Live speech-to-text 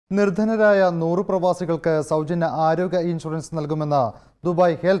നിർധനരായ 100 പ്രവാസികൾക്ക് സൗജന്യ ആരോഗ്യ ഇൻഷുറൻസ് നൽകുമെന്ന്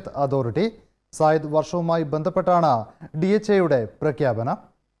ദുബായ് ഹെൽത്ത് അതോറിറ്റി. സായിദ് വർഷവുമായി ബന്ധപ്പെട്ടാണ് DHAയുടെ പ്രഖ്യാപനം.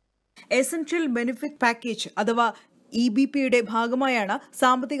 എസൻഷ്യൽ ബെനിഫിറ്റ് പാക്കേജ് അഥവാ EBPയുടെ ഭാഗമായാണ്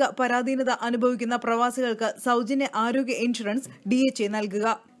സാമ്പത്തിക പരാധീനത അനുഭവിക്കുന്ന പ്രവാസികൾക്ക് സൗജന്യ ആരോഗ്യ ഇൻഷുറൻസ് DHA നൽകുക.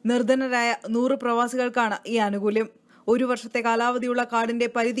 നിർധനരായ 100 പ്രവാസികൾക്കാണ് ഈ ആനുകൂല്യം. 1 വർഷത്തെ കാലാവധിയുള്ള കാർഡിന്റെ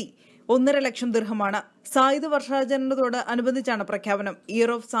പരിധി 1.5 ലക്ഷം ദിർഹമാണ്. സായിദ് വർഷാചരണത്തോട് അനുബന്ധിച്ചാണ് പ്രഖ്യാപനം. Year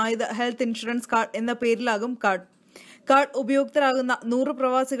of Zayed health insurance card എന്ന പേരിലാകും കാർഡ്. കാർഡ് ഉപയോക്തരാകുന്ന 100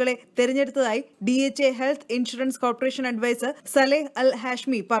 പ്രവാസികളെ തെരഞ്ഞെടുത്തതായി DHA health insurance corporation adviser Saleh അൽ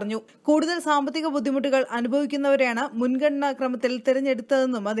ഹാഷ്മി പറഞ്ഞു. കൂടുതൽ സാമ്പത്തിക ബുദ്ധിമുട്ടുകൾ അനുഭവിക്കുന്നവരെയാണ് മുൻഗണനാ ക്രമത്തിൽ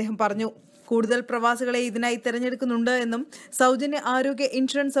തെരഞ്ഞെടുത്തതെന്നും അദ്ദേഹം പറഞ്ഞു. കൂടുതൽ പ്രവാസികളെ ഇതിനായി തെരഞ്ഞെടുക്കുന്നുണ്ട് എന്നും സൗജന്യ ആരോഗ്യ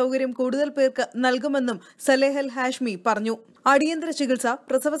ഇൻഷുറൻസ് സൗകര്യം കൂടുതൽ പേർക്ക് നൽകുമെന്നും സലേഹ് അൽ ഹാഷ്മി പറഞ്ഞു. അടിയന്തര ചികിത്സ,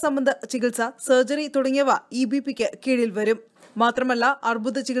 പ്രസവ സംബന്ധ ചികിത്സ, സർജറി തുടങ്ങിയവ EBPക്ക് കീഴിൽ വരും. മാത്രമല്ല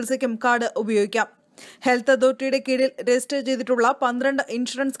അർബുദ ചികിത്സയ്ക്കും കാർഡ് ഉപയോഗിക്കാം. ഹെൽത്ത് അതോറിറ്റിയുടെ കീഴിൽ രജിസ്റ്റർ ചെയ്തിട്ടുള്ള 12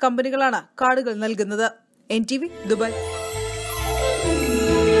 ഇൻഷുറൻസ് കമ്പനികളാണ് കാർഡുകൾ നൽകുന്നത്. NTV Dubai.